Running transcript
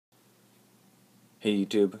Hey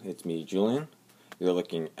YouTube, it's me Julian. You're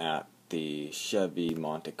looking at the Chevy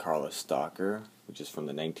Monte Carlo Stalker, which is from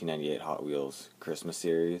the 1998 Hot Wheels Christmas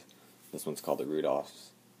series. This one's called the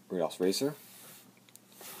Rudolph's Racer.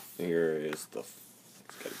 Here is the,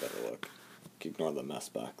 let's get a better look. Ignore the mess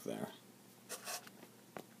back there.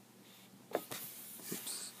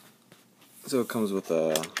 Oops. So it comes with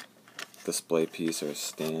a display piece or a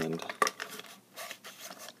stand.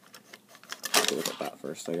 Let's look at that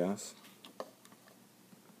first, I guess.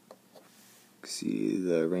 See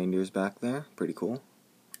the reindeers back there, pretty cool.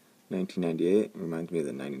 1998, reminds me of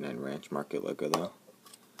the 99 Ranch Market logo though.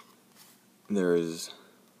 There's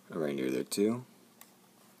a reindeer there too.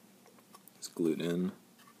 It's glued in.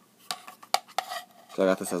 So I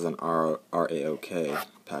got this as an RAOK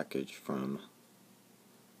package from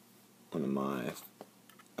one of my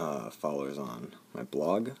followers on my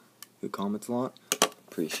blog who comments a lot.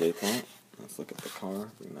 Appreciate that. Let's look at the car,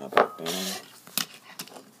 bring that back down.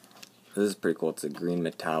 This is pretty cool. It's a green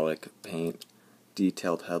metallic paint,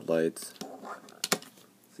 detailed headlights.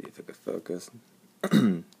 See if I can focus.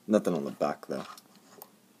 Nothing on the back though.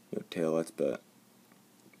 No taillights, but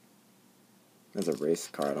as a race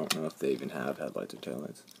car, I don't know if they even have headlights or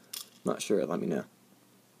taillights. Not sure. Let me know.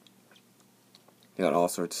 They got all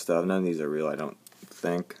sorts of stuff. None of these are real, I don't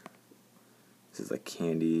think. This is like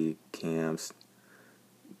candy, cams,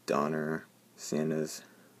 Donner, Santa's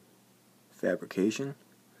fabrication.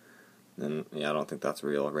 And yeah, I don't think that's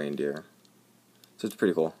real reindeer. So it's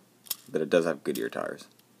pretty cool. But it does have Goodyear tires,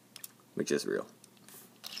 which is real.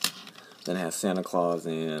 Then it has Santa Claus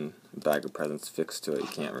and a bag of presents fixed to it. You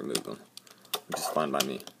can't remove them, which is fine by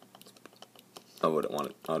me. I wouldn't want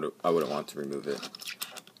it. I wouldn't want to remove it.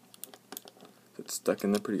 It's stuck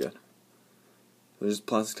in there pretty good. There's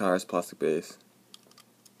plastic tires, plastic base,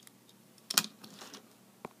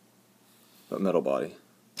 but metal body.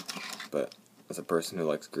 But as a person who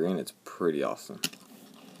likes green, it's pretty awesome.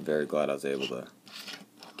 Very glad I was able to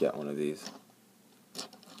get one of these.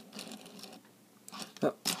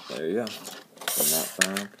 Oh, there you go. From that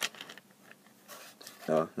bag.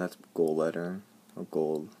 Oh, that's gold lettering. Or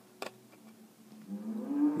gold.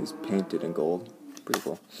 It's painted in gold. Pretty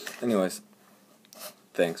cool. Anyways,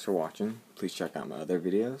 thanks for watching. Please check out my other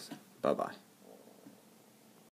videos. Bye-bye.